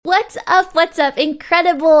What's up? What's up?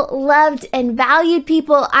 Incredible, loved, and valued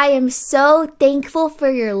people. I am so thankful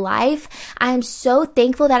for your life. I am so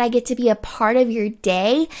thankful that I get to be a part of your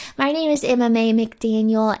day. My name is Emma Mae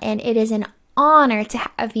McDaniel, and it is an honor to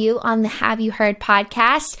have you on the Have You Heard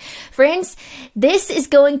podcast. Friends, this is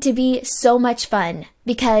going to be so much fun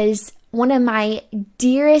because one of my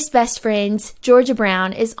dearest best friends, Georgia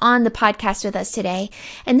Brown, is on the podcast with us today.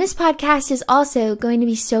 And this podcast is also going to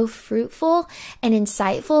be so fruitful and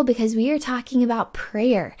insightful because we are talking about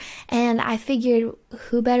prayer. And I figured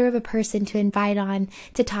who better of a person to invite on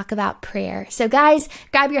to talk about prayer. So guys,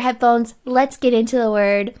 grab your headphones. Let's get into the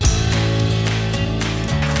word.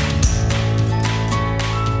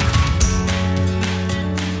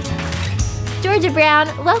 Georgia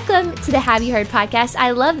Brown, welcome to the Have You Heard podcast.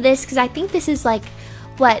 I love this because I think this is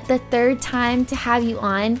the third time to have you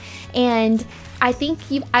on, and I think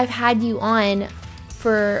I've had you on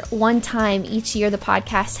for one time each year the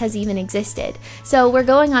podcast has even existed. So we're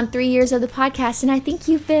going on 3 years of the podcast, and I think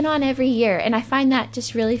you've been on every year, and I find that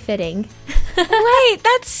just really fitting. Wait,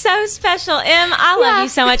 that's so special, Em. I love you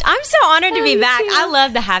so much. I'm so honored to be back. Too. I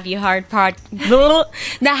love the Have You Heard the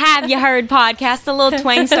Have You Heard podcast. The little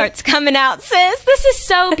twang starts coming out, sis. This is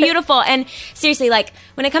so beautiful. And seriously,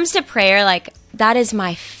 when it comes to prayer, that is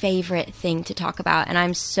my favorite thing to talk about. And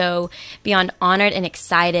I'm so beyond honored and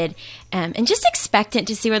excited and just expectant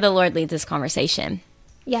to see where the Lord leads this conversation.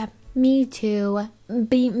 Yeah, me too.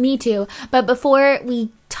 Me too. But before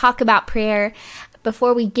we talk about prayer,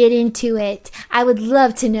 before we get into it, I would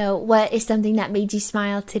love to know what is something that made you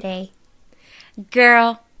smile today.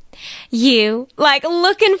 Girl, you,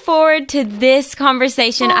 looking forward to this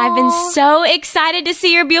conversation. Aww. I've been so excited to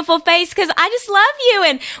see your beautiful face because I just love you.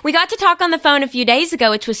 And we got to talk on the phone a few days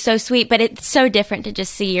ago, which was so sweet, but it's so different to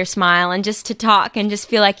just see your smile and just to talk and just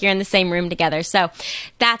feel like you're in the same room together. So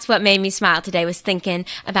that's what made me smile today, was thinking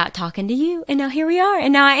about talking to you. And now here we are.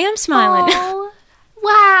 And now I am smiling. Aww.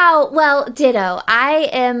 Wow. Well, ditto. I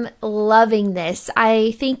am loving this.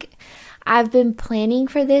 I think I've been planning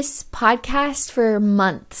for this podcast for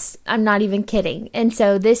months. I'm not even kidding. And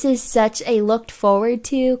so this is such a looked forward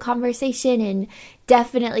to conversation, and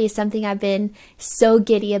definitely something I've been so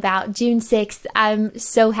giddy about. June 6th, I'm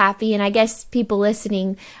so happy. And I guess people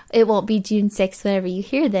listening, it won't be June 6th whenever you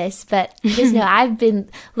hear this, but just know I've been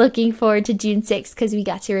looking forward to June 6th because we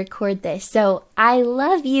got to record this. So I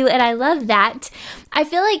love you, and I love that. I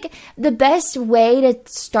feel like the best way to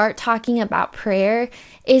start talking about prayer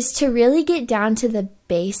is to really get down to the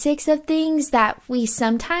basics of things that we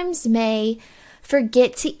sometimes may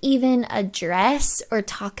forget to even address or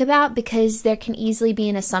talk about because there can easily be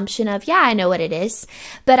an assumption of, yeah, I know what it is.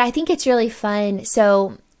 But I think it's really fun.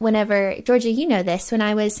 So whenever, Georgia, you know this, when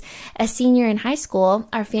I was a senior in high school,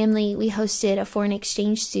 our family, we hosted a foreign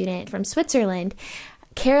exchange student from Switzerland.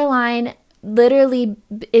 Caroline literally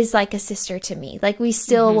is like a sister to me. We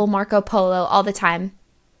still will Marco Polo all the time.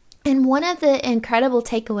 And one of the incredible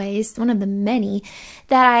takeaways, one of the many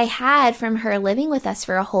that I had from her living with us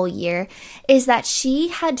for a whole year, is that she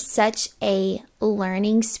had such a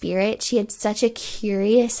learning spirit. She had such a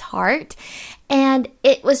curious heart. And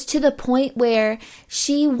it was to the point where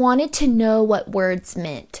she wanted to know what words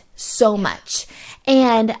meant so much.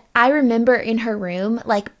 And I remember in her room,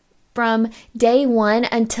 from day 1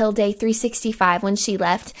 until day 365 when she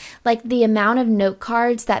left, the amount of note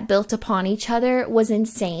cards that built upon each other was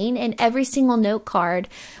insane. And every single note card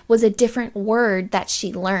was a different word that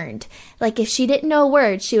she learned. If she didn't know a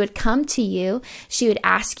word, she would come to you, she would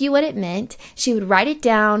ask you what it meant, she would write it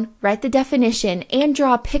down, write the definition, and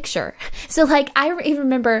draw a picture. So I even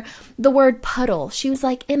remember the word puddle. She was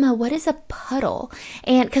like, Emma, what is a puddle?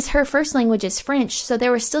 And because her first language is French, so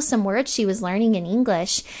there were still some words she was learning in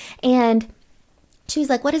English. And she was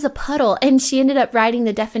like, what is a puddle? And she ended up writing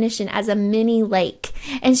the definition as a mini lake.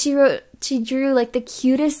 And she drew the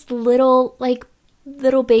cutest little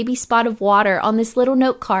baby spot of water on this little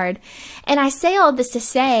note card. And I say all this to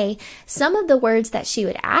say, some of the words that she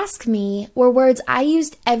would ask me were words I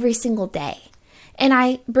used every single day. And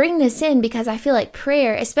I bring this in because I feel like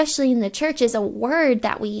prayer, especially in the church, is a word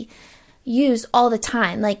that we use all the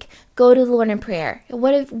time. Go to the Lord in prayer.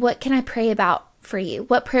 What can I pray about for you?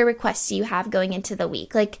 What prayer requests do you have going into the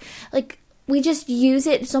week? We just use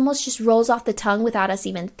it. It almost just rolls off the tongue without us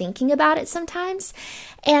even thinking about it sometimes.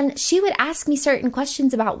 And she would ask me certain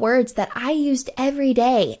questions about words that I used every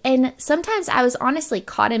day. And sometimes I was honestly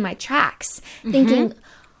caught in my tracks thinking,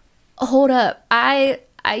 hold up, I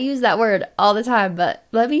use that word all the time, but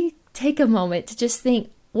let me take a moment to just think,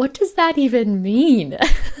 what does that even mean?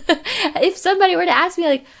 If somebody were to ask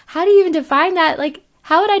me, how do you even define that?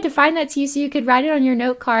 How would I define that to you so you could write it on your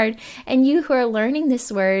note card? And you who are learning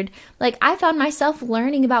this word, like I found myself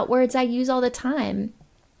learning about words I use all the time.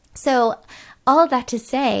 So all of that to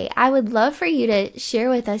say, I would love for you to share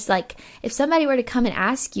with us, like if somebody were to come and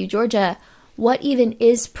ask you, Georgia, what even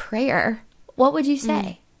is prayer? What would you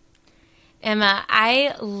say? Emma,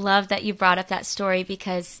 I love that you brought up that story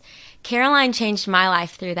because Caroline changed my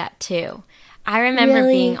life through that too. I remember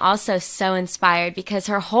being also so inspired because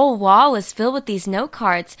her whole wall was filled with these note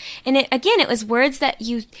cards. And it was words that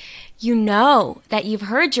you know, that you've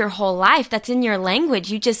heard your whole life, that's in your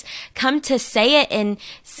language. You just come to say it in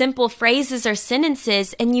simple phrases or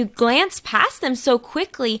sentences and you glance past them so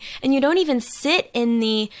quickly and you don't even sit in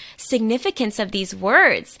the significance of these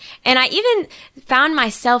words. And I even found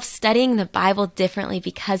myself studying the Bible differently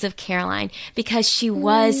because of Caroline, because she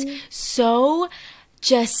was so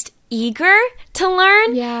just eager to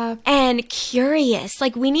learn and curious.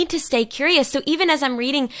 Like we need to stay curious. So even as I'm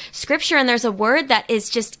reading scripture and there's a word that is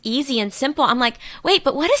just easy and simple, I'm like, wait,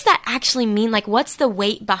 but what does that actually mean? Like what's the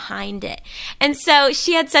weight behind it? And so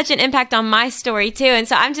she had such an impact on my story too. And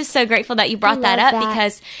so I'm just so grateful that you brought that up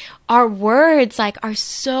because our words are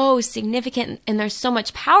so significant and there's so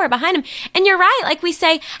much power behind them. And you're right. Like we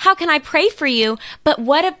say, how can I pray for you? But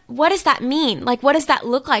what does that mean? Like, what does that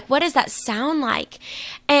look like? What does that sound like?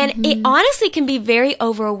 And it honestly can be very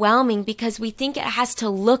overwhelming because we think it has to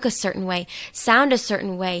look a certain way, sound a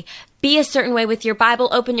certain way, be a certain way with your Bible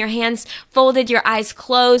open, your hands folded, your eyes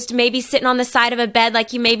closed, maybe sitting on the side of a bed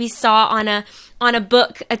like you maybe saw on a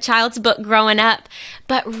book, a child's book growing up.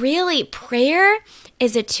 But really, prayer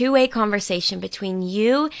is a two-way conversation between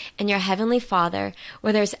you and your Heavenly Father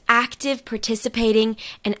where there's active participating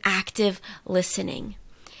and active listening.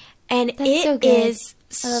 And it is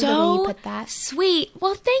so sweet.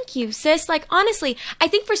 Well, thank you, sis. Like, honestly, I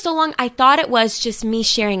think for so long I thought it was just me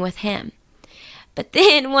sharing with him. But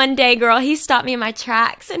then one day, girl, he stopped me in my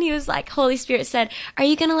tracks and he was like, Holy Spirit said, are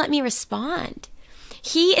you going to let me respond?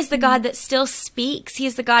 He is the God that still speaks. He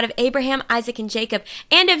is the God of Abraham, Isaac, and Jacob,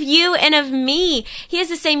 and of you and of me. He is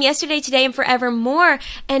the same yesterday, today, and forevermore.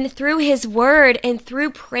 And through his word and through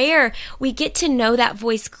prayer, we get to know that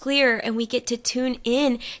voice clearer and we get to tune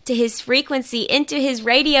in to his frequency, into his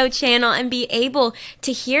radio channel and be able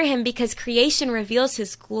to hear him because creation reveals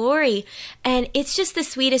his glory. And it's just the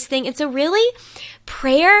sweetest thing. And so really,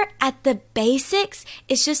 prayer at the basics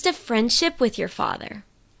is just a friendship with your Father.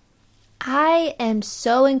 I am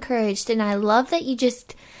so encouraged, and I love that you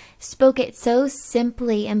just spoke it so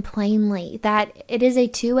simply and plainly, that it is a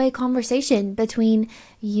two-way conversation between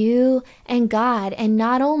you and God. And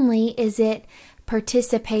not only is it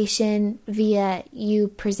participation via you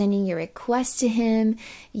presenting your request to him,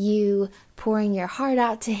 you pouring your heart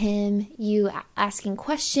out to him, you asking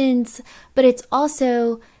questions, but it's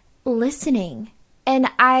also listening. And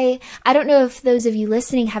I don't know if those of you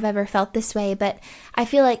listening have ever felt this way, but I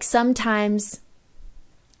feel like sometimes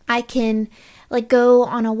I can like go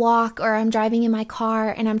on a walk or I'm driving in my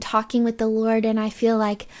car and I'm talking with the Lord and I feel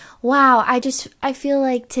like, wow, I feel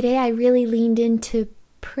like today I really leaned into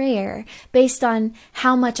prayer based on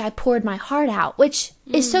how much I poured my heart out, which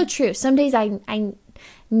is so true. Some days I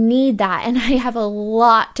need that and I have a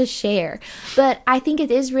lot to share, but I think it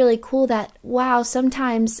is really cool that, wow,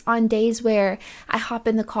 sometimes on days where I hop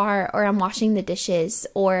in the car or I'm washing the dishes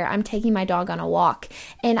or I'm taking my dog on a walk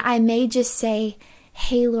and I may just say,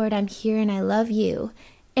 hey Lord, I'm here and I love you,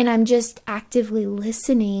 and I'm just actively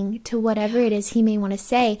listening to whatever it is he may want to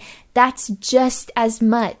say. That's just as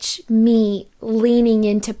much me leaning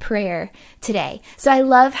into prayer today. So I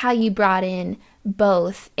love how you brought in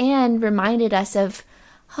both and reminded us of,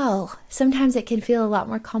 oh, sometimes it can feel a lot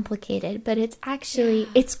more complicated, but it's actually,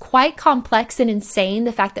 it's quite complex and insane,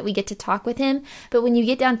 the fact that we get to talk with him. But when you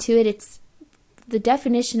get down to it, it's, the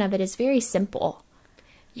definition of it is very simple.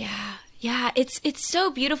 Yeah, it's so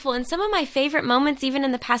beautiful. And some of my favorite moments, even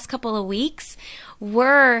in the past couple of weeks,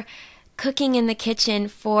 were cooking in the kitchen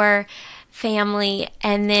for family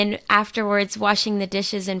and then afterwards washing the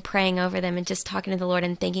dishes and praying over them and just talking to the Lord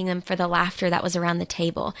and thanking him for the laughter that was around the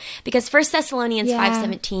table. Because 1 Thessalonians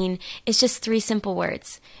 5:17 is just 3 simple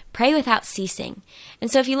words. Pray without ceasing. And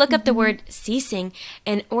so if you look up the word ceasing,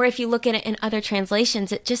 or if you look at it in other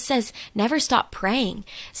translations, it just says never stop praying.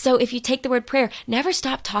 So if you take the word prayer, never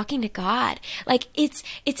stop talking to God. Like it's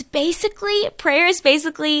basically, prayer is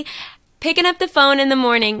basically picking up the phone in the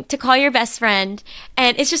morning to call your best friend.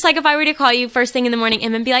 And it's just like if I were to call you first thing in the morning,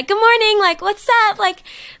 Em, and be like, good morning, like, what's up? Like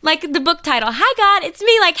the book title, hi God, it's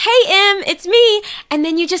me. Like, hey Em, it's me. And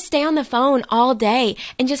then you just stay on the phone all day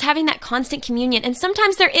and just having that constant communion. And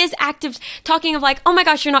sometimes there is active talking of like, oh my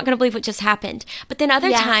gosh, you're not going to believe what just happened. But then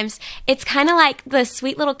other times it's kind of like the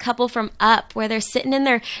sweet little couple from Up where they're sitting in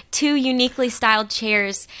their two uniquely styled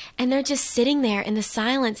chairs and they're just sitting there in the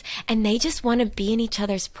silence and they just want to be in each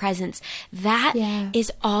other's presence. That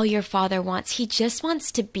is all your Father wants. He just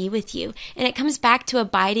wants to be with you. And it comes back to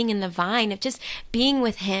abiding in the vine of just being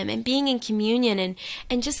with him and being in communion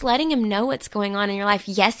and just letting him know what's going on in your life.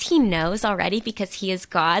 Yes, he knows already because he is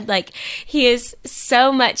God. Like, he is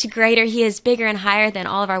so much greater. He is bigger and higher than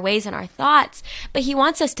all of our ways and our thoughts. But he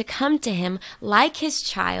wants us to come to him like his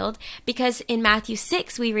child, because in Matthew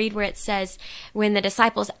 6, we read where it says, when the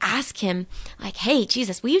disciples ask him, like, hey,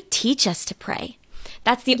 Jesus, will you teach us to pray?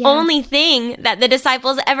 That's the only thing that the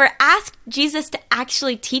disciples ever asked Jesus to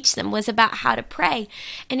actually teach them, was about how to pray.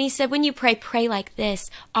 And he said, when you pray, pray like this,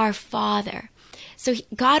 our Father. So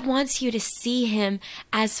God wants you to see him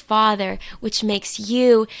as Father, which makes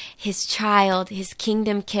you his child, his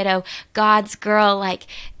kingdom kiddo, God's girl. Like,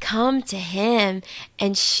 come to him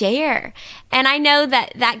and share. And I know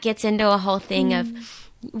that gets into a whole thing of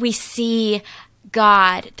we see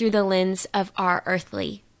God through the lens of our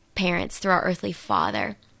earthly parents, through our earthly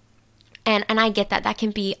father. And I get that. That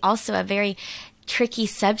can be also a very tricky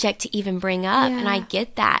subject to even bring up. And I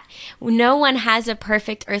get that. No one has a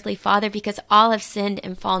perfect earthly father because all have sinned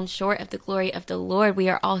and fallen short of the glory of the Lord. We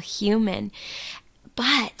are all human.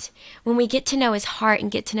 But when we get to know his heart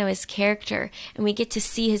and get to know his character and we get to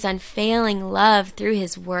see his unfailing love through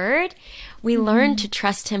his word, we learn to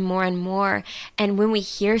trust him more and more. And when we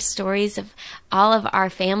hear stories of all of our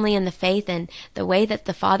family in the faith and the way that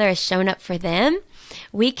the Father has shown up for them,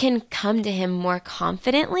 we can come to him more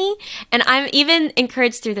confidently. And I'm even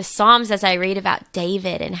encouraged through the Psalms as I read about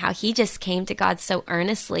David and how he just came to God so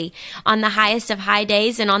earnestly on the highest of high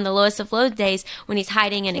days and on the lowest of low days when he's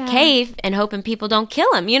hiding in a cave and hoping people don't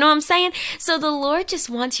kill him. You know what I'm saying? So the Lord just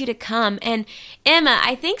wants you to come. And Emma,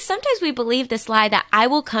 I think sometimes we believe this lie that I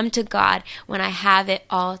will come to God when I have it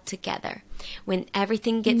all together. When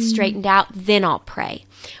everything gets straightened out, then I'll pray.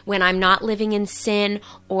 When I'm not living in sin,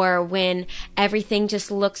 or when everything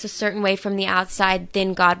just looks a certain way from the outside,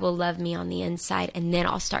 then God will love me on the inside, and then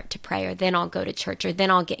I'll start to pray, or then I'll go to church, or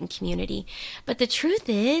then I'll get in community. But the truth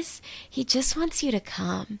is, he just wants you to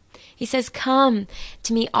come. He says, come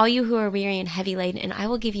to me, all you who are weary and heavy laden, and I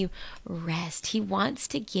will give you rest. He wants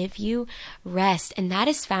to give you rest, and that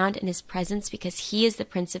is found in his presence because he is the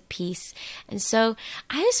Prince of Peace. And so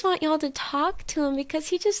I just want y'all to talk to him because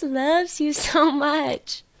he just loves you so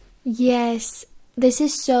much. Yes, this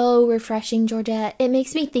is so refreshing, Georgia. It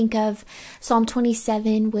makes me think of Psalm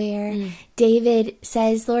 27 where David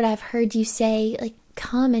says, Lord, I've heard you say, like,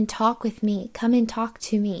 come and talk with me. Come and talk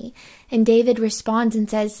to me. And David responds and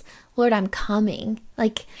says, Lord, I'm coming.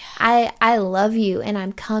 Like, I love you and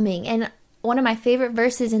I'm coming. And one of my favorite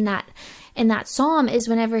verses in that psalm is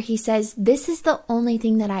whenever he says, this is the only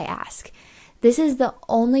thing that I ask. This is the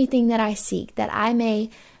only thing that I seek, that I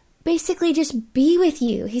may basically just be with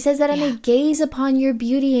you. He says that I may gaze upon your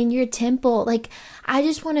beauty in your temple. Like, I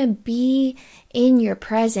just want to be in your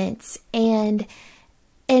presence. And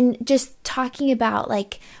just talking about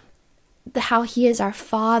like how he is our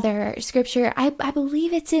Father. Scripture, I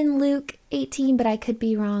believe it's in Luke 18, but I could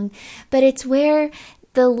be wrong. But it's where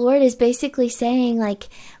the Lord is basically saying, like,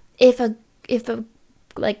 if a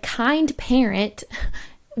like kind parent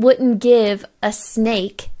wouldn't give a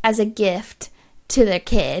snake as a gift to their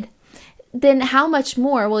kid, then how much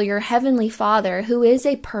more will your heavenly Father, who is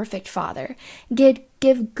a perfect Father, give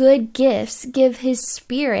good gifts, give his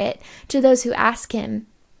Spirit to those who ask him.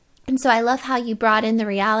 And so I love how you brought in the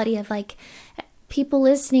reality of, like, people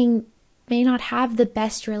listening may not have the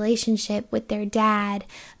best relationship with their dad,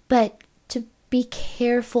 but to be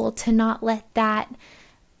careful to not let that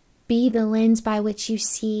be the lens by which you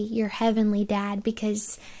see your heavenly dad,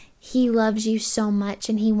 because he loves you so much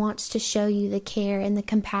and he wants to show you the care and the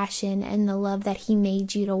compassion and the love that he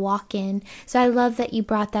made you to walk in. So I love that you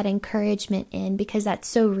brought that encouragement in, because that's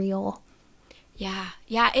so real.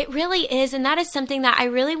 Yeah, it really is. And that is something that I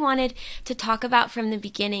really wanted to talk about from the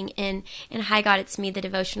beginning in Hi God, It's Me, the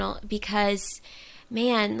devotional, because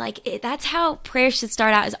man, that's how prayer should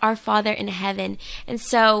start out, as our Father in heaven. And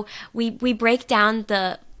so we break down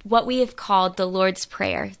the what we have called the Lord's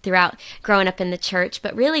Prayer throughout growing up in the church,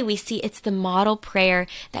 but really we see it's the model prayer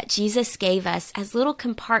that Jesus gave us as little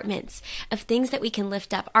compartments of things that we can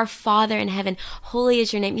lift up. Our Father in heaven, holy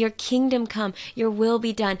is your name, your kingdom come, your will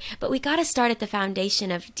be done. But we got to start at the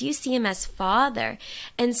foundation of, do you see him as Father?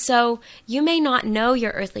 And so you may not know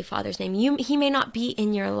your earthly father's name. He may not be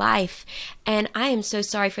in your life. And I am so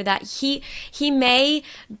sorry for that. He may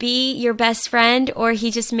be your best friend, or he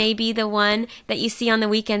just may be the one that you see on the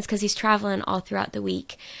weekends because he's traveling all throughout the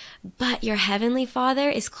week. But your heavenly Father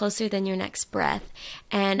is closer than your next breath.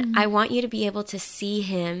 And I want you to be able to see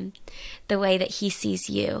him the way that he sees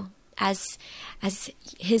you, as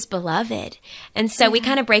his beloved. And so we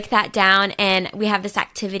kind of break that down, and we have this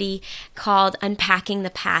activity called Unpacking the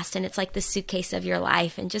Past, and it's like the suitcase of your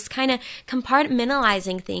life, and just kind of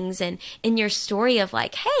compartmentalizing things and in your story of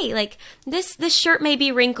like, hey, like this shirt may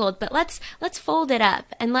be wrinkled, but let's fold it up,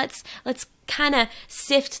 and let's kind of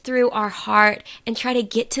sift through our heart and try to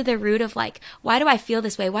get to the root of like, why do I feel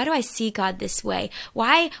this way? Why do I see God this way?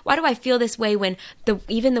 Why do I feel this way when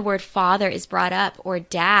even the word Father is brought up, or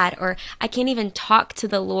Dad, or I can't even talk to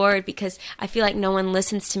the Lord because I feel like no one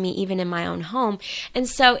listens to me even in my own home. And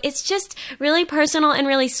so it's just really personal and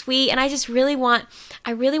really sweet. And I really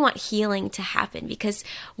want healing to happen, because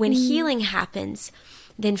when healing happens,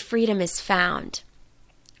 then freedom is found.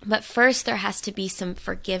 But first, there has to be some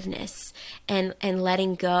forgiveness and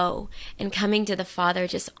letting go and coming to the Father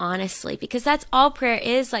just honestly, because that's all prayer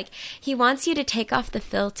is. Like, he wants you to take off the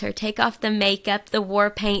filter, take off the makeup, the war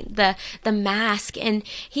paint, the mask, and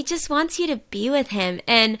he just wants you to be with him.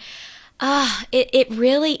 And it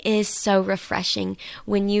really is so refreshing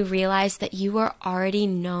when you realize that you are already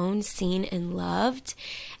known, seen, and loved,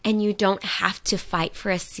 and you don't have to fight for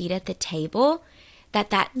a seat at the table.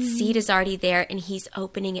 That seat is already there, and he's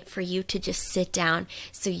opening it for you to just sit down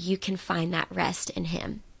so you can find that rest in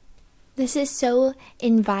him. This is so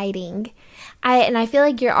inviting. I feel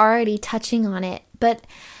like you're already touching on it, but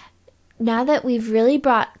now that we've really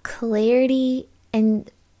brought clarity and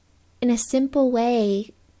in a simple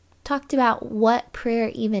way talked about what prayer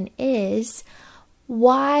even is,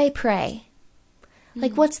 why pray?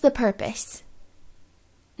 Like, what's the purpose?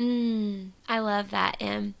 I love that,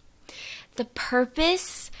 Em. The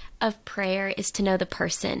purpose of prayer is to know the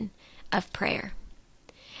person of prayer.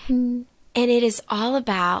 And it is all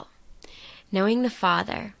about knowing the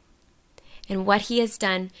Father and what he has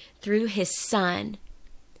done through his Son,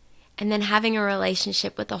 and then having a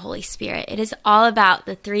relationship with the Holy Spirit. It is all about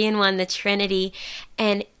the 3-in-1, the Trinity,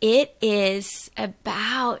 and it is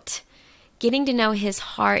about getting to know his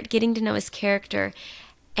heart, getting to know his character,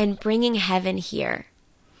 and bringing heaven here.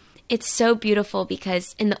 It's so beautiful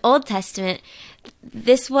because in the Old Testament,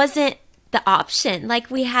 this wasn't the option. Like,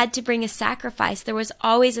 we had to bring a sacrifice. There was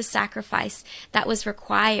always a sacrifice that was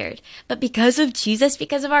required. But because of Jesus,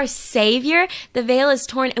 because of our Savior, the veil is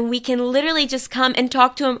torn, and we can literally just come and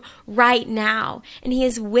talk to him right now. And he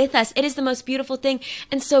is with us. It is the most beautiful thing.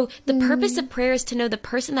 And so the purpose of prayer is to know the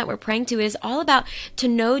person that we're praying to. It is all about to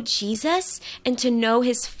know Jesus and to know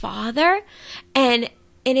his Father. And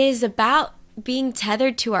it is about being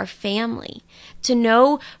tethered to our family, to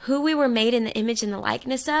know who we were made in the image and the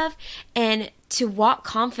likeness of, and to walk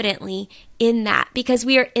confidently in that, because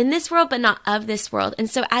we are in this world but not of this world. And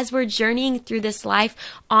so as we're journeying through this life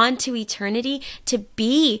onto eternity to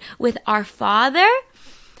be with our Father,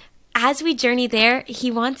 as we journey there,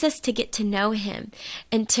 he wants us to get to know him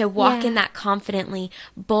and to walk in that confidently,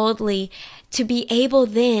 boldly, to be able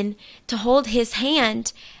then to hold his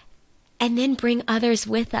hand and then bring others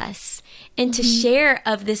with us, and to share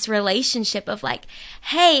of this relationship of like,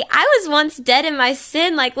 hey, I was once dead in my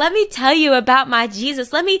sin. Like, let me tell you about my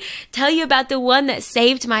Jesus. Let me tell you about the one that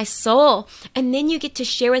saved my soul. And then you get to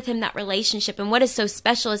share with him that relationship. And what is so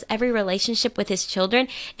special is every relationship with his children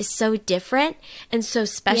is so different and so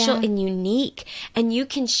special and unique. And you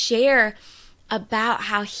can share about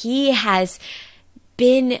how he has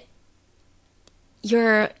been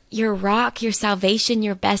your rock, your salvation,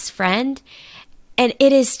 your best friend. And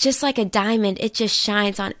it is just like a diamond. It just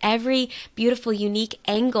shines on every beautiful, unique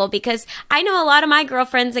angle, because I know a lot of my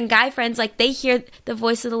girlfriends and guy friends, like, they hear the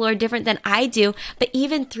voice of the Lord different than I do. But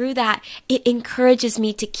even through that, it encourages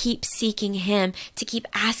me to keep seeking him, to keep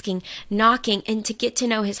asking, knocking, and to get to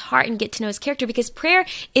know his heart and get to know his character, because prayer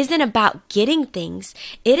isn't about getting things.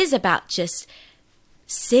 It is about just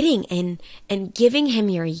sitting and giving him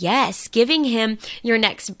your yes, giving him your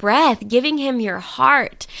next breath, giving him your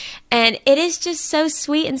heart. And it is just so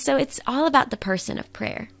sweet. And so it's all about the person of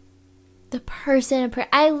prayer. The person of prayer.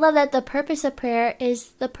 I love that the purpose of prayer is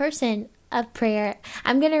the person of prayer.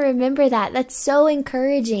 I'm going to remember that. That's so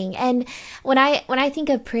encouraging. And when I think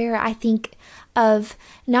of prayer, I think of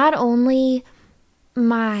not only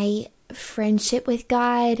my friendship with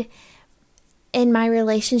God and my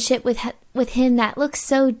relationship with him that looks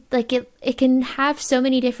so like it can have so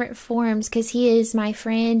many different forms, because he is my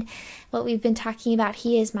friend, what we've been talking about.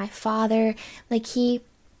 He is my father, like he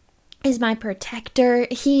is my protector.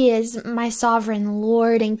 He is my sovereign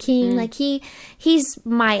Lord and King. Like he's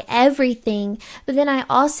my everything. But then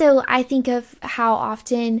I think of how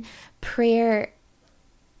often prayer,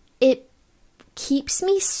 it keeps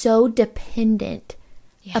me so dependent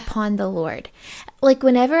upon the Lord. Like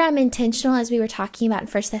whenever I'm intentional, as we were talking about in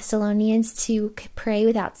 1 Thessalonians, to pray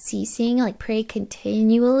without ceasing, like pray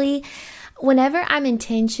continually. Whenever I'm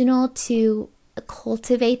intentional to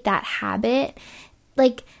cultivate that habit,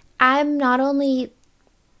 like I'm not only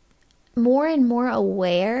more and more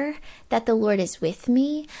aware that the Lord is with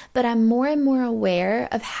me, but I'm more and more aware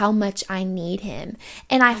of how much I need him.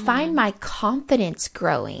 And I find my confidence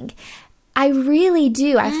growing. I really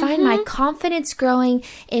do. I find my confidence growing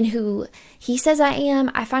in who he says I am.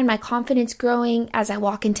 I find my confidence growing as I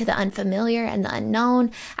walk into the unfamiliar and the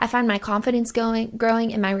unknown. I find my confidence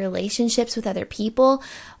growing in my relationships with other people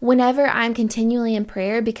whenever I'm continually in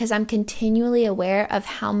prayer, because I'm continually aware of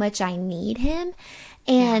how much I need him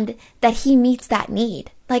and that he meets that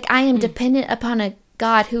need. Like I am dependent upon a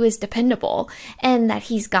God who is dependable and that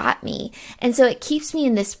he's got me. And so it keeps me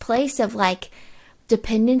in this place of like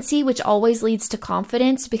dependency, which always leads to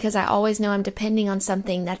confidence, because I always know I'm depending on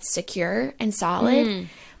something that's secure and solid.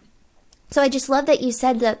 So I just love that you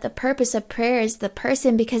said that the purpose of prayer is the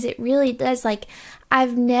person, because it really does. Like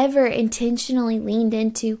I've never intentionally leaned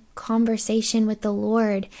into conversation with the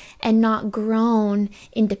Lord and not grown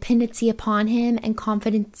in dependency upon him and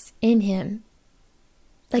confidence in him.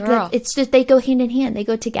 Like that, it's just, they go hand in hand. They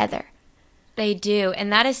go together. They do.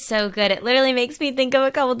 And that is so good. It literally makes me think of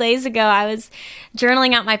a couple days ago. I was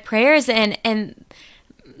journaling out my prayers and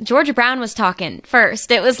Georgia Brown was talking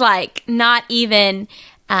first. It was like not even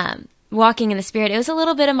walking in the Spirit. It was a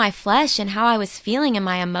little bit of my flesh and how I was feeling and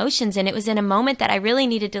my emotions. And it was in a moment that I really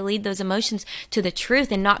needed to lead those emotions to the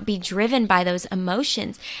truth and not be driven by those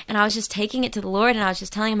emotions. And I was just taking it to the Lord and I was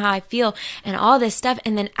just telling him how I feel and all this stuff.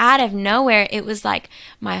 And then out of nowhere, it was like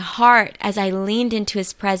my heart, as I leaned into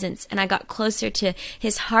his presence and I got closer to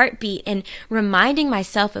his heartbeat and reminding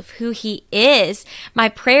myself of who he is, my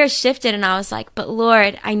prayers shifted and I was like, but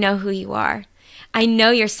Lord, I know who you are. I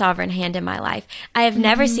know your sovereign hand in my life. I have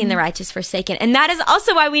never seen the righteous forsaken. And that is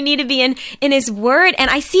also why we need to be in his word. And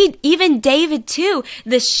I see even David too,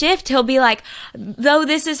 the shift. He'll be like, though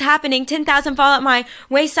this is happening, 10,000 fall at my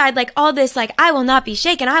wayside, like all this, like I will not be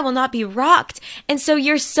shaken. I will not be rocked. And so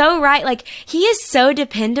you're so right. Like he is so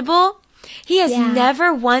dependable. He has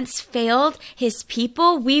never once failed his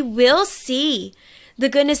people. We will see the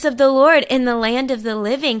goodness of the Lord in the land of the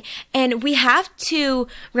living. And we have to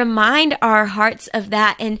remind our hearts of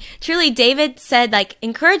that. And truly, David said, like,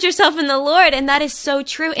 encourage yourself in the Lord. And that is so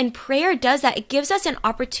true. And prayer does that. It gives us an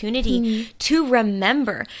opportunity to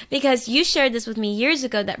remember, because you shared this with me years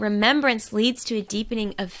ago, that remembrance leads to a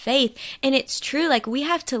deepening of faith. And it's true. Like, we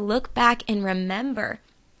have to look back and remember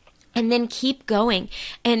and then keep going.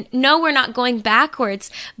 And no, we're not going backwards,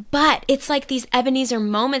 but it's like these Ebenezer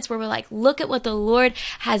moments where we're like, look at what the Lord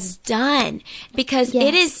has done, because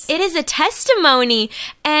it is a testimony,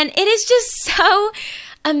 and it is just so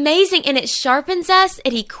amazing, and it sharpens us,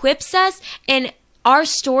 it equips us, and our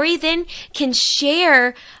story then can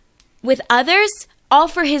share with others, all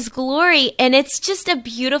for his glory. And it's just a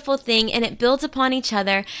beautiful thing, and it builds upon each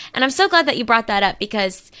other. And I'm so glad that you brought that up,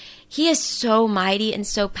 because he is so mighty and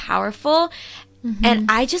so powerful. And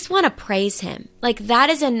I just want to praise him. Like, that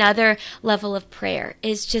is another level of prayer,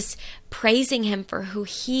 is just praising him for who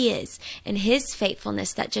he is and his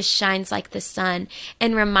faithfulness that just shines like the sun,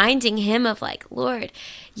 and reminding him of like, Lord,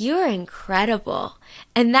 you're incredible.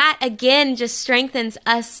 And that again just strengthens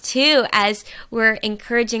us too, as we're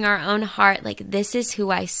encouraging our own heart. Like, this is who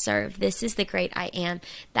I serve. This is the great I am.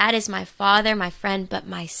 That is my Father, my friend, but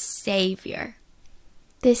my Savior.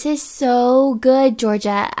 This is so good,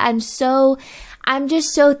 Georgia. I'm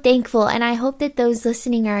just so thankful. And I hope that those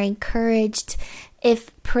listening are encouraged.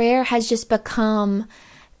 If prayer has just become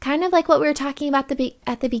kind of like what we were talking about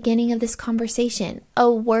at the beginning of this conversation,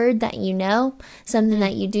 a word that you know, something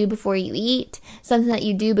that you do before you eat, something that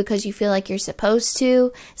you do because you feel like you're supposed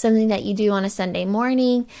to, something that you do on a Sunday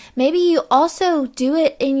morning. Maybe you also do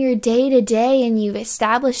it in your day-to-day and you've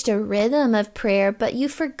established a rhythm of prayer, but you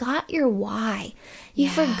forgot your why. You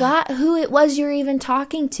forgot who it was you were even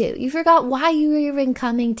talking to. You forgot why you were even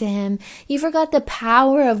coming to him. You forgot the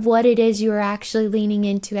power of what it is you were actually leaning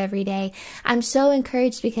into every day. I'm so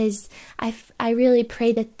encouraged because I really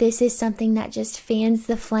pray that this is something that just fans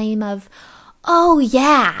the flame of, oh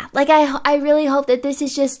yeah. Like I really hope that this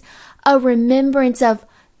is just a remembrance of,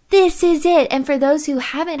 this is it. And for those who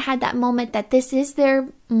haven't had that moment, that this is their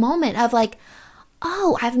moment of like,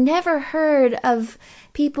 oh, I've never heard of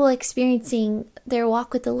people experiencing their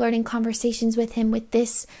walk with the Lord and conversations with him with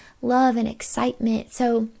this love and excitement.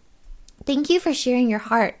 So thank you for sharing your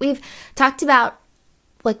heart. We've talked about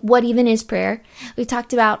like what even is prayer. We've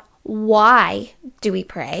talked about why do we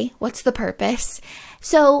pray? What's the purpose?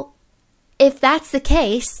 So if that's the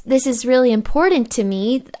case, this is really important to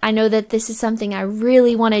me. I know that this is something I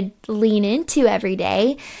really want to lean into every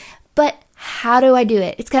day, but how do I do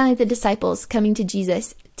it? It's kind of like the disciples coming to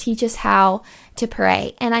Jesus, teach us how to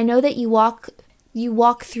pray. And I know that you walk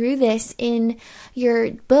through this in your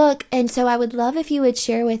book. And so I would love if you would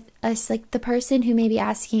share with us, like the person who may be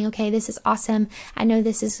asking, okay, this is awesome. I know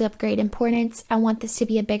this is of great importance. I want this to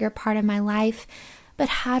be a bigger part of my life. But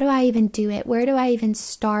how do I even do it? Where do I even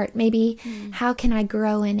start? Maybe how can I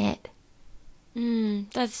grow in it?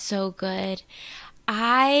 That's so good.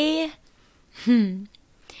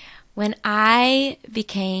 When I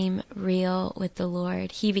became real with the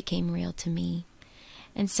Lord, he became real to me.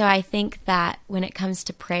 And so I think that when it comes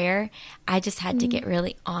to prayer, I just had to get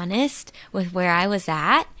really honest with where I was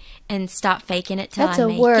at and stop faking it till I make it.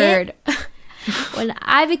 That's a word. When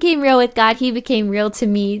I became real with God, he became real to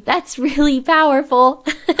me. That's really powerful.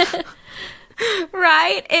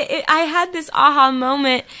 Right? I had this aha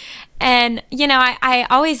moment. And, you know, I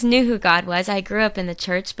always knew who God was. I grew up in the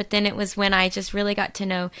church, but then it was when I just really got to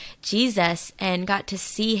know Jesus and got to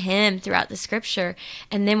see him throughout the scripture.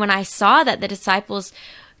 And then when I saw that the disciples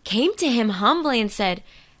came to him humbly and said,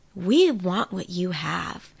 we want what you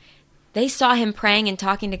have. They saw him praying and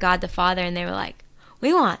talking to God the Father, and they were like,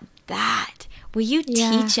 we want that. Will you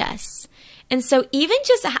teach us? And so even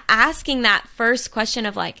just asking that first question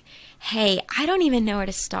of like, hey, I don't even know where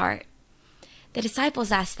to start. The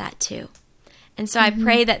disciples asked that too. And so I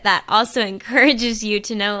pray that that also encourages you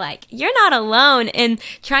to know, like, you're not alone in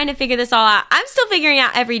trying to figure this all out. I'm still figuring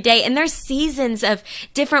out every day. And there's seasons of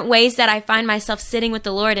different ways that I find myself sitting with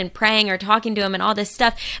the Lord and praying or talking to him and all this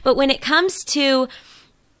stuff. But when it comes to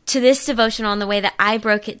this devotional and the way that I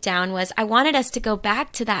broke it down was I wanted us to go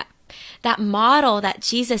back to that model that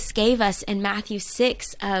Jesus gave us in Matthew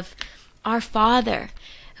 6 of our Father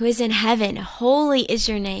who is in heaven. Holy is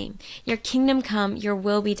your name. Your kingdom come, your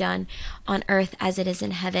will be done on earth as it is in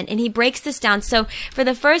heaven. And he breaks this down. So for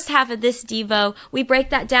the first half of this Devo, we break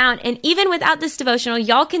that down. And even without this devotional,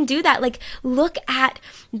 y'all can do that. Like, look at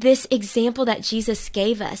this example that Jesus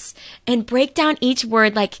gave us and break down each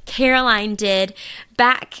word like Caroline did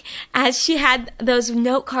back as she had those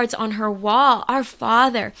note cards on her wall. Our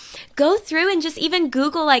Father. Go through and just even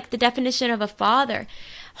Google like the definition of a father.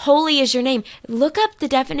 Holy is your name. Look up the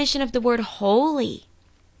definition of the word holy.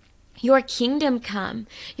 Your kingdom come.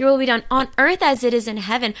 Your will be done on earth as it is in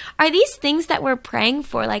heaven. Are these things that we're praying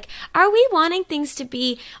for? Like, are we wanting things to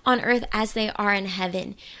be on earth as they are in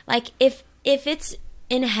heaven? Like, if it's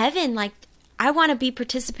in heaven, like, I want to be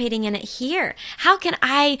participating in it here. How can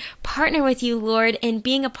I partner with you, Lord, in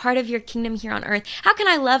being a part of your kingdom here on earth? How can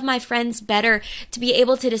I love my friends better to be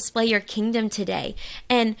able to display your kingdom today?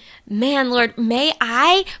 And man, Lord, may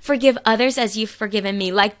I forgive others as you've forgiven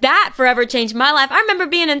me. Like, that forever changed my life. I remember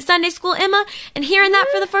being in Sunday school, Emma, and hearing that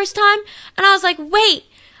for the first time. And I was like, wait,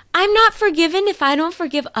 I'm not forgiven if I don't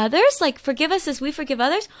forgive others? Like, forgive us as we forgive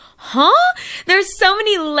others? Huh? There's so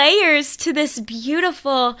many layers to this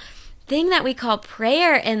beautiful thing that we call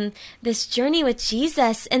prayer and this journey with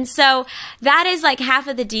Jesus. And so that is like half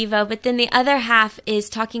of the Devo, but then the other half is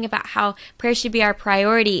talking about how prayer should be our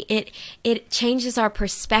priority. It changes our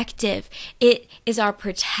perspective. It is our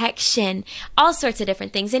protection, all sorts of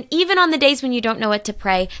different things. And even on the days when you don't know what to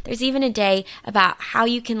pray, there's even a day about how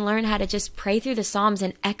you can learn how to just pray through the Psalms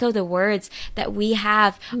and echo the words that we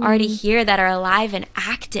have already here that are alive and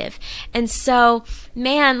active. And so,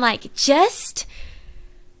 man, like, just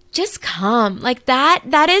come. Like,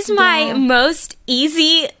 that is my most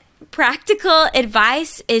easy practical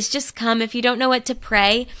advice, is just come. If you don't know what to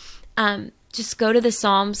pray, just go to the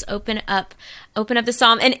Psalms, open up the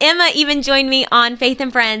Psalm. And Emma even joined me on Faith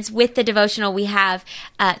and Friends with the devotional. We have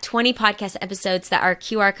 20 podcast episodes that are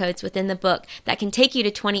QR codes within the book that can take you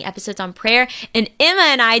to 20 episodes on prayer. And Emma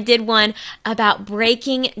and I did one about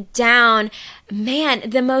breaking down, man,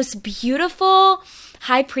 the most beautiful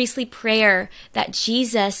high priestly prayer that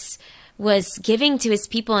Jesus was giving to his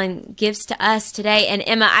people and gives to us today. And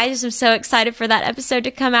Emma, I just am so excited for that episode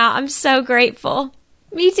to come out. I'm so grateful.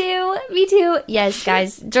 Me too. Me too. Yes,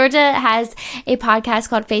 guys. Georgia has a podcast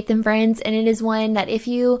called Faith and Friends, and it is one that if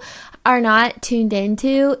you are not tuned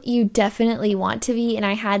into, you definitely want to be. And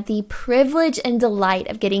I had the privilege and delight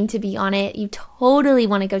of getting to be on it. You totally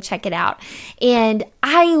want to go check it out. And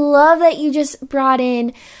I love that you just brought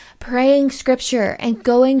in praying scripture and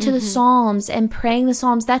going to the Psalms and praying the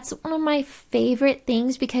Psalms. That's one of my favorite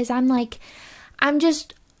things, because I'm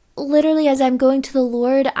just literally, as I'm going to the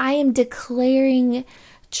Lord, I am declaring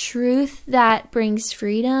truth that brings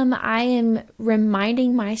freedom. I am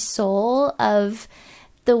reminding my soul of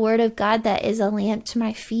the word of God that is a lamp to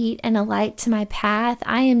my feet and a light to my path.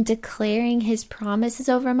 I am declaring his promises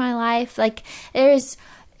over my life. Like, there's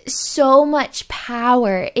so much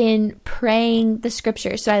power in praying the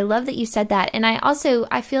scripture. So I love that you said that. And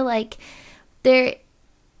I feel like there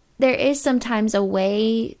is sometimes a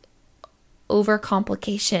way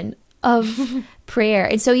overcomplication of prayer.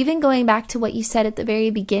 And so even going back to what you said at the very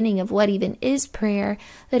beginning of what even is prayer,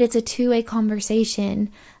 that it's a two-way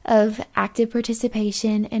conversation of active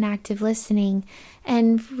participation and active listening,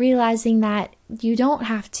 and realizing that you don't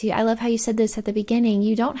have to, I love how you said this at the beginning,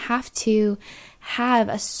 you don't have to have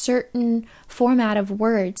a certain format of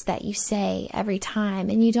words that you say every time,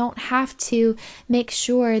 and you don't have to make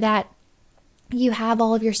sure that you have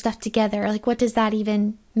all of your stuff together. Like, what does that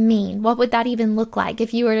even mean? What would that even look like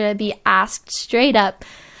if you were to be asked straight up,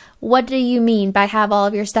 what do you mean by have all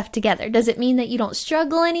of your stuff together? Does it mean that you don't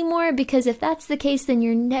struggle anymore? Because if that's the case, then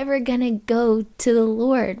you're never going to go to the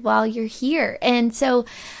Lord while you're here. And so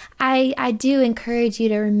I do encourage you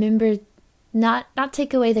to remember, not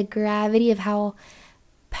take away the gravity of how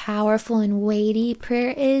powerful and weighty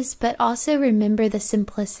prayer is, but also remember the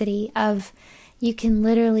simplicity of, you can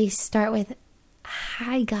literally start with,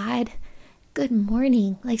 hi, God, good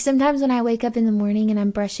morning. Like, sometimes when I wake up in the morning and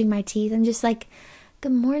I'm brushing my teeth, I'm just like,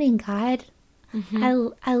 good morning, God. I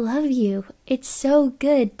love you. It's so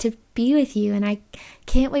good to be with you, and I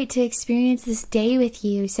can't wait to experience this day with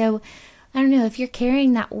you. So I don't know, if you're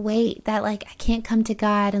carrying that weight that, like, I can't come to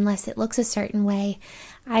God unless it looks a certain way,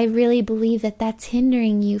 I really believe that that's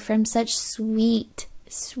hindering you from such sweet,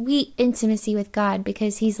 sweet intimacy with God,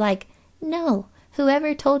 because he's like, no,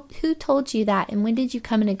 who told you that, and when did you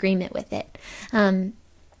come in agreement with it?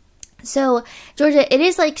 So Georgia, it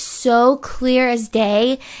is like so clear as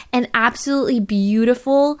day and absolutely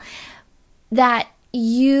beautiful that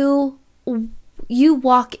you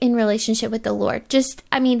walk in relationship with the Lord.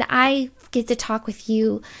 I get to talk with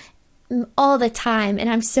you all the time, and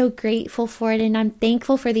I'm so grateful for it, and I'm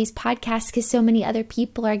thankful for these podcasts, because so many other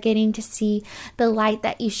people are getting to see the light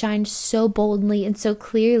that you shine so boldly and so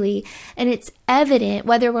clearly. And it's evident,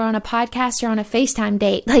 whether we're on a podcast or on a FaceTime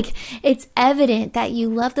date, like, it's evident that you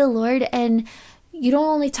love the Lord, and you don't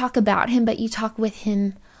only talk about him, but you talk with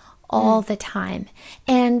him all the time.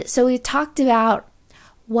 And so we talked about,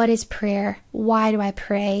 what is prayer? Why do I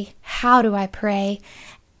pray? How do I pray?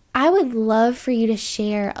 I would love for you to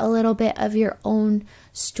share a little bit of your own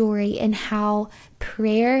story and how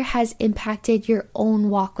prayer has impacted your own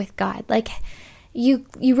walk with God. Like, you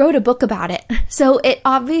wrote a book about it, so it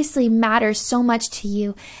obviously matters so much to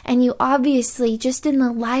you. And you obviously, just in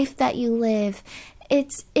the life that you live,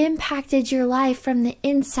 it's impacted your life from the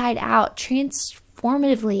inside out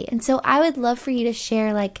transformatively. And so I would love for you to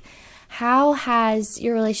share, like, how has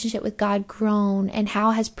your relationship with God grown, and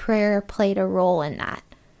how has prayer played a role in that?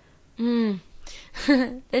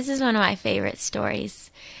 This is one of my favorite stories.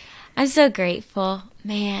 I'm so grateful.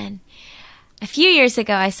 Man, a few years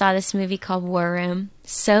ago, I saw this movie called War Room.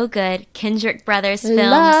 So good. Kendrick Brothers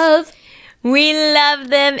films. We love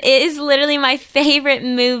them. It is literally my favorite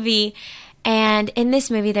movie. And in this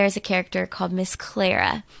movie, there's a character called Miss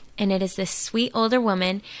Clara. And it is this sweet older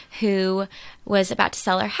woman who was about to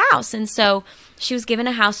sell her house. And so she was given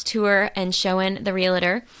a house tour and showing the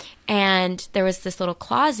realtor. And there was this little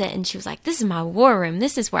closet. And she was like, this is my war room.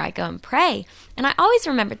 This is where I go and pray. And I always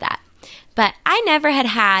remembered that. But I never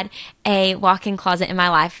had a walk-in closet in my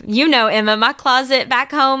life. You know, Emma, my closet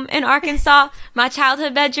back home in Arkansas, my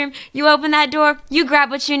childhood bedroom, you open that door, you grab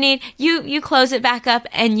what you need, you close it back up,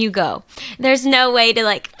 and you go. There's no way to,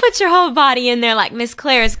 like, put your whole body in there like Miss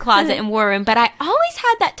Clara's closet and war room. But I always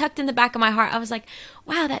had that tucked in the back of my heart. I was like,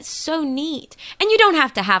 wow, that's so neat. And you don't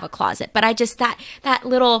have to have a closet, but I just, that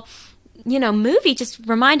little, movie just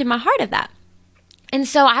reminded my heart of that. And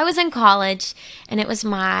so I was in college, and it was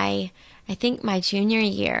my junior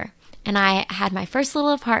year. and I had my first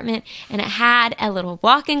little apartment, and it had a little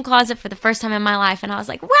walk-in closet for the first time in my life. And I was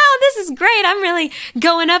like, wow, this is great. I'm really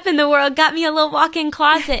going up in the world. Got me a little walk-in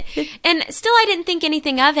closet. And still, I didn't think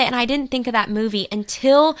anything of it. And I didn't think of that movie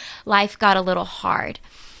until life got a little hard.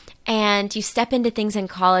 And you step into things in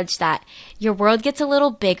college that your world gets a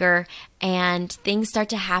little bigger and things start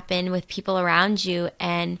to happen with people around you.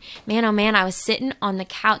 And man, oh man, I was sitting on the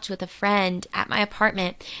couch with a friend at my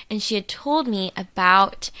apartment, and she had told me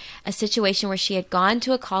about a situation where she had gone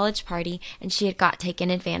to a college party and she had got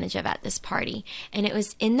taken advantage of at this party. And it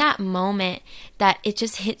was in that moment that it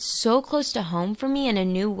just hit so close to home for me in a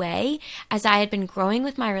new way, as I had been growing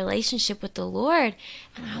with my relationship with the Lord.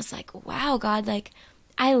 And I was like, wow, God, like,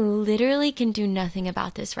 I literally can do nothing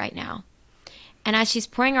about this right now. And as she's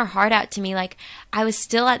pouring her heart out to me, like, I was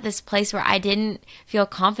still at this place where I didn't feel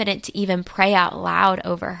confident to even pray out loud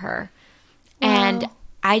over her. Wow. And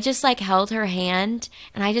I just like held her hand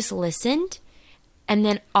and I just listened. And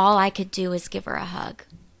then all I could do was give her a hug.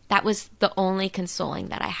 That was the only consoling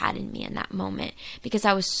that I had in me in that moment, because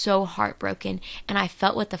I was so heartbroken, and I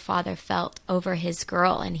felt what the Father felt over his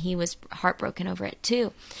girl, and he was heartbroken over it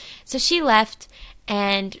too. So she left,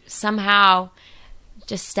 and somehow,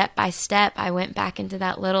 just step by step, I went back into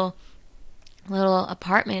that little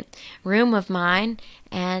apartment room of mine,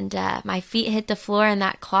 and my feet hit the floor in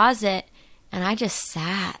that closet, and I just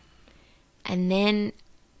sat. And then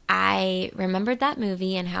I remembered that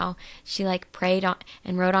movie and how she like prayed on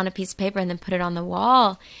and wrote on a piece of paper and then put it on the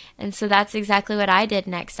wall. And so that's exactly what I did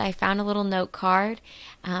next. I found a little note card,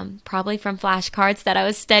 probably from flashcards that I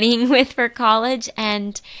was studying with for college,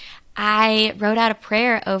 and I wrote out a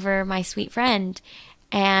prayer over my sweet friend.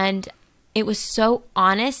 And it was so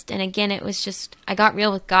honest. And again, it was just, I got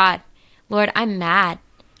real with God. Lord, I'm mad.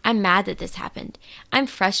 I'm mad that this happened. I'm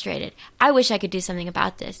frustrated. I wish I could do something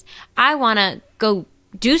about this. I want to go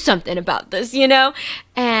do something about this, you know?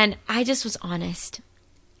 And I just was honest.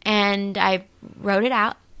 And I wrote it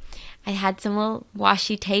out. I had some little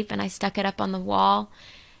washi tape and I stuck it up on the wall.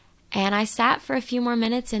 And I sat for a few more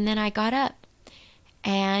minutes, and then I got up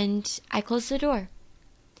and I closed the door.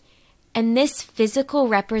 And this physical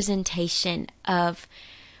representation of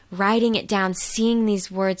writing it down, seeing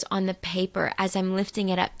these words on the paper as I'm lifting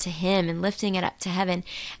it up to him and lifting it up to heaven,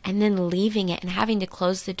 and then leaving it and having to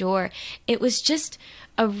close the door, it was just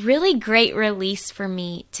a really great release for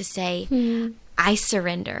me to say, I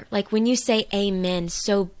surrender. Like when you say amen,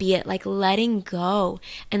 so be it. Like letting go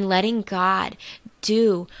and letting God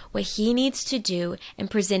do what he needs to do,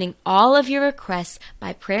 and presenting all of your requests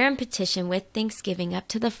by prayer and petition with thanksgiving up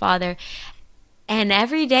to the Father. And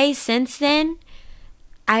every day since then,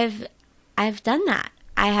 I've done that.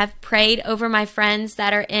 I have prayed over my friends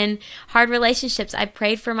that are in hard relationships. I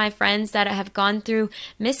prayed for my friends that have gone through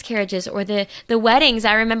miscarriages or the weddings.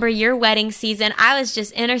 I remember your wedding season. I was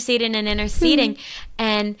just interceding.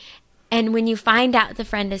 And when you find out the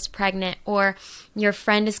friend is pregnant, or your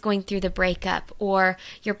friend is going through the breakup, or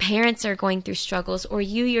your parents are going through struggles, or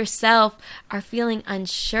you yourself are feeling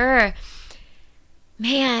unsure,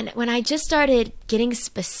 man, when I just started getting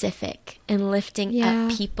specific and lifting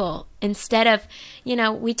up people, instead of,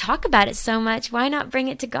 we talk about it so much, why not bring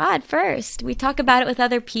it to God first? We talk about it with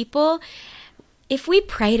other people. If we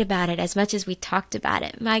prayed about it as much as we talked about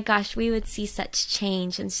it, my gosh, we would see such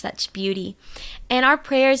change and such beauty. And our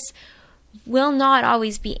prayers will not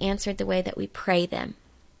always be answered the way that we pray them.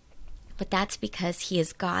 But that's because he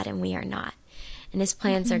is God and we are not. And his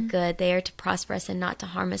plans are good. They are to prosper us and not to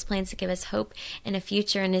harm us. Plans to give us hope and a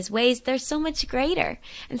future. And his ways, they're so much greater.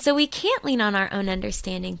 And so we can't lean on our own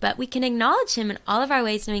understanding, but we can acknowledge him in all of our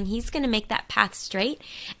ways, knowing he's going to make that path straight.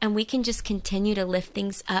 And we can just continue to lift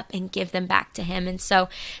things up and give them back to him. And so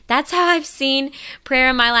that's how I've seen prayer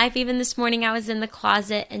in my life. Even this morning, I was in the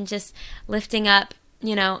closet and just lifting up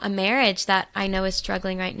a marriage that I know is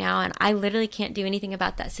struggling right now, and I literally can't do anything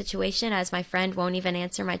about that situation, as my friend won't even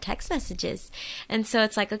answer my text messages. And so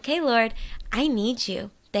it's like, okay, Lord, I need you.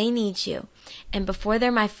 They need you. And before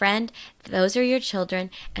they're my friend, those are your children,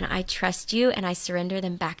 and I trust you, and I surrender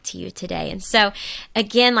them back to you today. And so,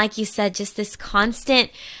 again, like you said, just this constant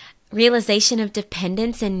realization of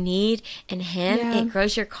dependence and need in him. It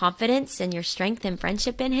grows your confidence and your strength and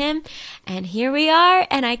friendship in him. And here we are.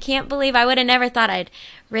 And I can't believe, I would have never thought I'd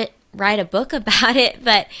write a book about it,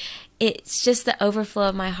 but it's just the overflow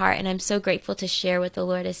of my heart. And I'm so grateful to share what the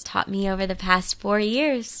Lord has taught me over the past 4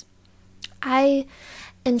 years. I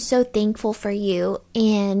am so thankful for you,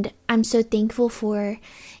 and I'm so thankful for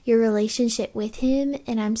your relationship with him,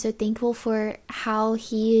 and I'm so thankful for how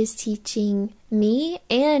he is teaching me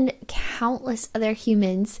and countless other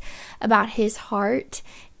humans about his heart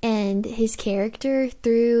and his character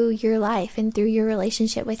through your life and through your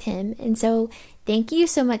relationship with him. And so thank you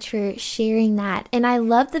so much for sharing that. And I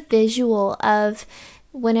love the visual of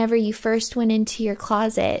whenever you first went into your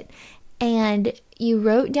closet and you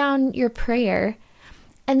wrote down your prayer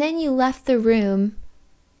and then you left the room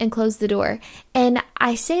and closed the door. And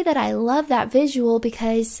I say that I love that visual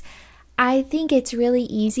because I think it's really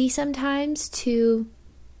easy sometimes to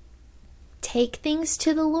take things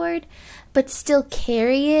to the Lord, but still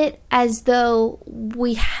carry it as though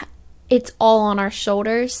it's all on our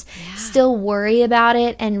shoulders. Yeah. Still worry about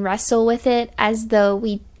it and wrestle with it as though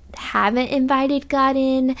we haven't invited God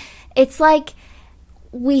in. It's like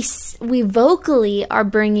we vocally are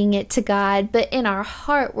bringing it to God, but in our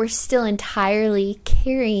heart we're still entirely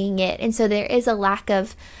carrying it. And so there is a lack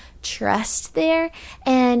of trust there.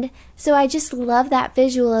 And so I just love that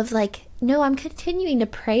visual of like, no, I'm continuing to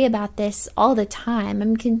pray about this all the time.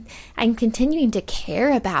 I'm continuing to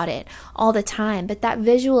care about it all the time. But that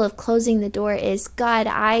visual of closing the door is, God,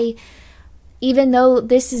 even though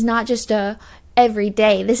this is not just a every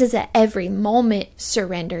day, this is a every moment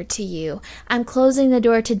surrender to you. I'm closing the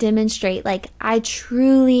door to demonstrate like I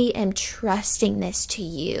truly am trusting this to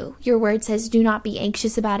you. Your word says, do not be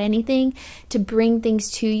anxious about anything, to bring things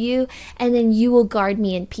to you, and then you will guard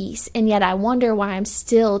me in peace. And yet I wonder why I'm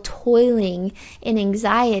still toiling in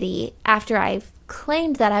anxiety after I've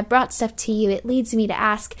claimed that I brought stuff to you. It leads me to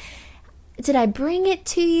ask, did I bring it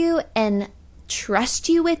to you and trust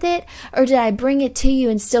you with it, or did I bring it to you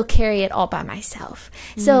and still carry it all by myself?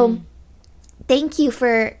 So thank you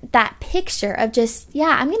for that picture of just,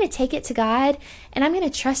 I'm going to take it to God and I'm going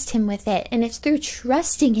to trust him with it. And it's through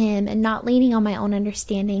trusting him and not leaning on my own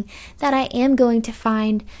understanding that I am going to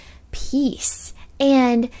find peace.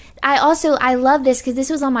 And I love this because this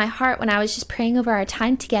was on my heart when I was just praying over our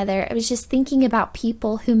time together. I was just thinking about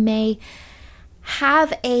people who may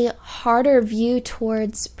have a harder view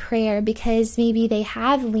towards prayer because maybe they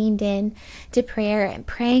have leaned in to prayer and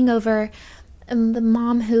praying over the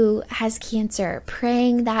mom who has cancer,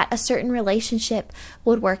 praying that a certain relationship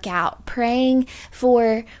would work out, praying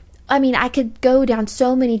for, I could go down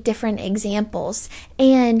so many different examples.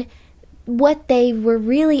 And what they were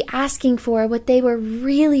really asking for, what they were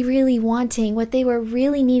really, really wanting, what they were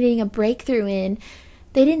really needing a breakthrough in,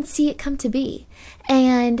 they didn't see it come to be.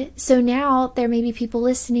 And so now there may be people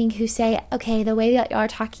listening who say, okay, the way that you are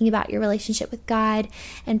talking about your relationship with God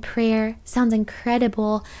and prayer sounds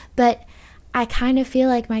incredible, but I kind of feel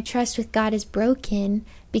like my trust with God is broken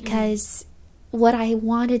because what I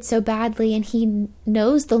wanted so badly, and he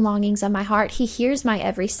knows the longings of my heart. He hears my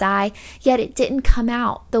every sigh, yet it didn't come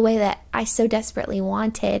out the way that I so desperately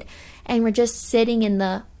wanted. And we're just sitting in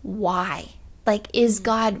the why. Like, is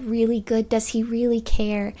God really good? Does he really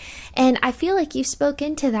care? And I feel like you spoke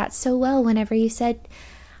into that so well whenever you said,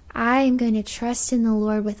 I am going to trust in the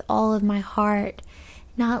Lord with all of my heart,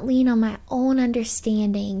 not lean on my own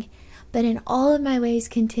understanding, but in all of my ways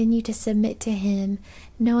continue to submit to him,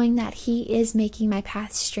 knowing that he is making my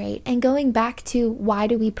path straight. And going back to why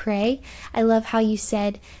do we pray? I love how you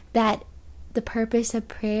said that the purpose of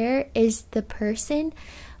prayer is the person.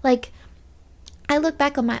 Like, I look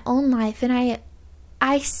back on my own life and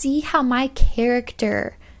I see how my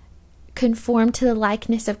character conformed to the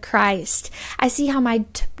likeness of Christ. I see how my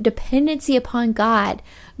dependency upon God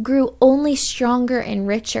grew only stronger and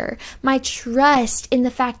richer. My trust in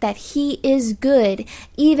the fact that he is good,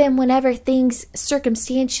 even whenever things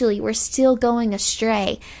circumstantially were still going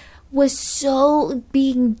astray, was so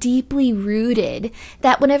being deeply rooted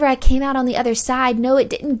that whenever I came out on the other side, no, it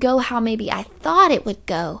didn't go how maybe I thought it would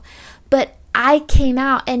go, but I came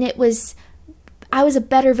out and I was a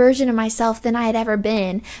better version of myself than I had ever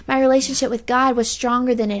been. My relationship with God was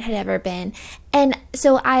stronger than it had ever been. And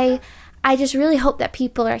so I just really hope that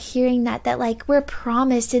people are hearing that like we're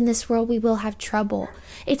promised in this world we will have trouble.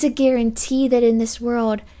 It's a guarantee that in this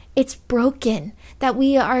world it's broken, that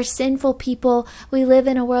we are sinful people. We live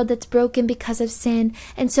in a world that's broken because of sin.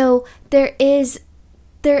 And so there is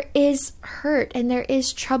hurt and there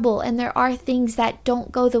is trouble and there are things that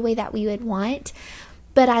don't go the way that we would want.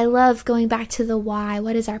 But I love going back to the why.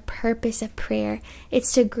 What is our purpose of prayer?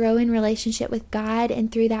 It's to grow in relationship with God,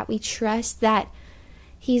 and through that we trust that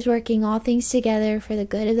he's working all things together for the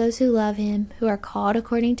good of those who love him, who are called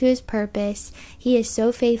according to his purpose. He is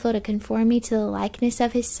so faithful to conform me to the likeness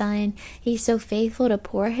of his Son. He's so faithful to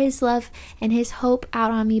pour his love and his hope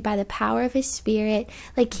out on me by the power of his Spirit.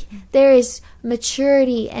 Like, there is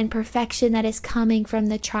maturity and perfection that is coming from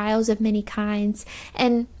the trials of many kinds.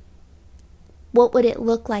 And what would it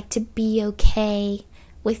look like to be okay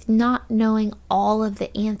with not knowing all of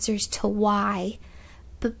the answers to why,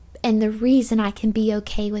 And the reason I can be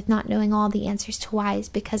okay with not knowing all the answers to why is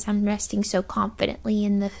because I'm resting so confidently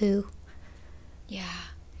in the who. Yeah.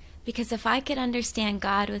 Because if I could understand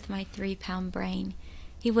God with my 3-pound brain,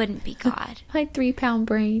 he wouldn't be God. My 3-pound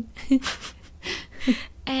brain.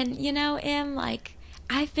 And, Em,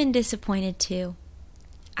 I've been disappointed too.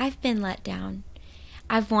 I've been let down.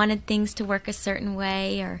 I've wanted things to work a certain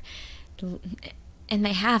way, and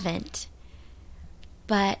they haven't.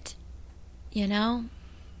 But,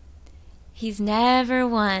 he's never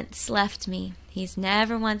once left me. He's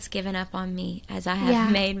never once given up on me as I have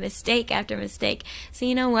made mistake after mistake. So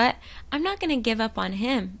you know what? I'm not going to give up on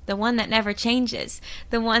him, the one that never changes,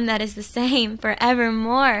 the one that is the same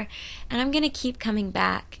forevermore. And I'm going to keep coming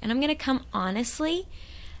back. And I'm going to come honestly,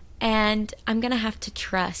 and I'm going to have to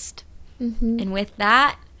trust. Mm-hmm. And with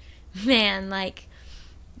that, man,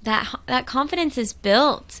 that confidence is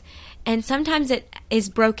built. And sometimes it is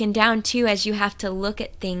broken down too, as you have to look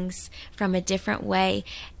at things from a different way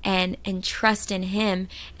and trust in him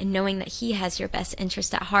and knowing that he has your best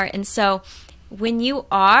interest at heart. And so when you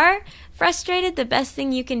are frustrated, the best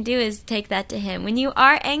thing you can do is take that to him. When you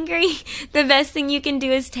are angry, the best thing you can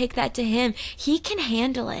do is take that to him. He can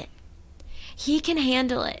handle it. He can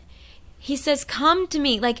handle it. He says, come to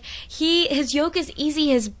me. His yoke is easy,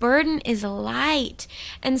 his burden is light.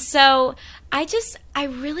 And so I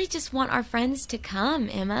really just want our friends to come,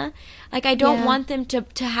 Emma. I don't want them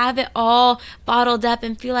to have it all bottled up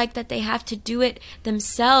and feel like that they have to do it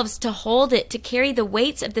themselves, to hold it, to carry the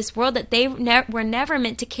weights of this world that they were never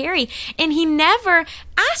meant to carry. And he never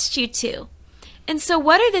asked you to. And so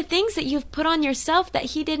what are the things that you've put on yourself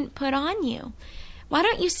that he didn't put on you? Why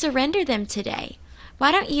don't you surrender them today?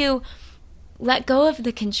 Why don't you let go of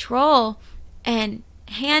the control and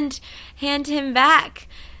hand him back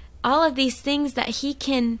all of these things that he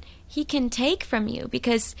can take from you?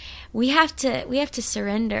 Because we have to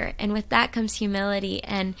surrender, and with that comes humility.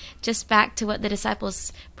 And just back to what the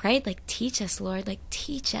disciples prayed, teach us, Lord,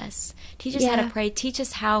 teach us how to pray, teach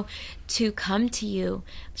us how to come to you,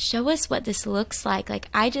 show us what this looks like.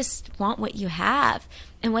 I just want what you have.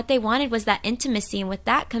 And what they wanted was that intimacy, and with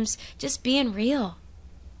that comes just being real.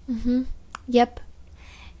 Mm-hmm. Yep.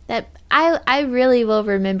 That I really will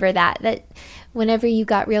remember that whenever you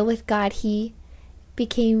got real with God, he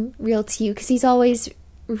became real to you, because he's always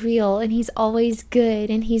real, and he's always good,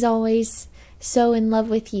 and he's always so in love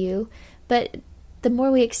with you. But the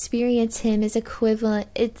more we experience him as equivalent,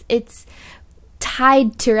 it's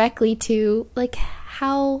tied directly to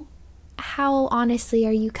how honestly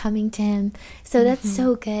are you coming to him? So that's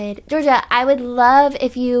so good. Georgia, I would love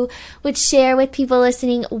if you would share with people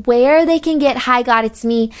listening where they can get Hi God It's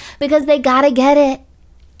Me, because they gotta get it.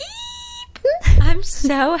 I'm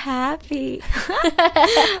so happy.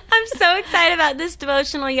 I'm so excited about this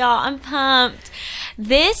devotional, y'all. I'm pumped.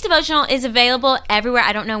 This devotional is available everywhere.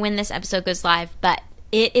 I don't know when this episode goes live, but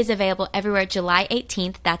it is available everywhere July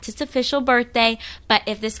 18th. That's its official birthday. But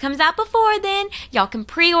if this comes out before then, y'all can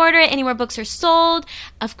pre-order it anywhere books are sold.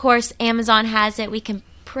 Of course, Amazon has it. We can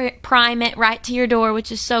prime it right to your door,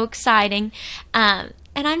 which is so exciting. And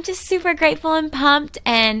I'm just super grateful and pumped.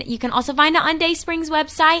 And you can also find it on Dayspring's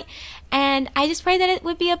website. And I just pray that it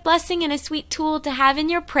would be a blessing and a sweet tool to have in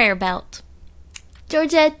your prayer belt.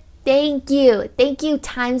 Georgia, thank you. Thank you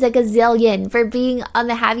times a gazillion for being on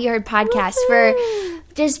the Have You Heard podcast, for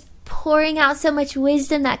just pouring out so much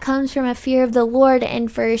wisdom that comes from a fear of the Lord,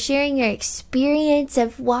 and for sharing your experience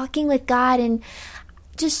of walking with God, and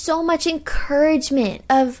just so much encouragement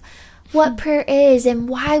of what prayer is and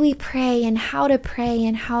why we pray and how to pray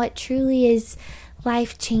and how it truly is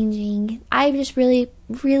life-changing. I just really,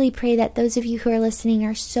 really pray that those of you who are listening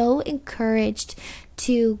are so encouraged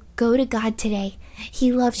to go to God today.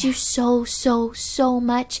 He loves you so, so, so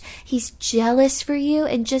much. He's jealous for you.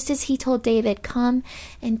 And just as he told David, come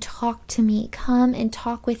and talk to me. Come and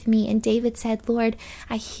talk with me. And David said, Lord,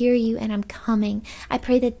 I hear you and I'm coming. I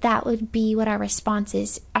pray that that would be what our response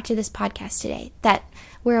is after this podcast today. That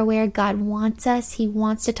we're aware God wants us. He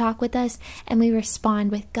wants to talk with us. And we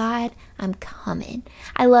respond with, God, I'm coming.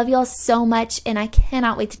 I love y'all so much. And I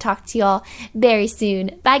cannot wait to talk to y'all very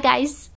soon. Bye, guys.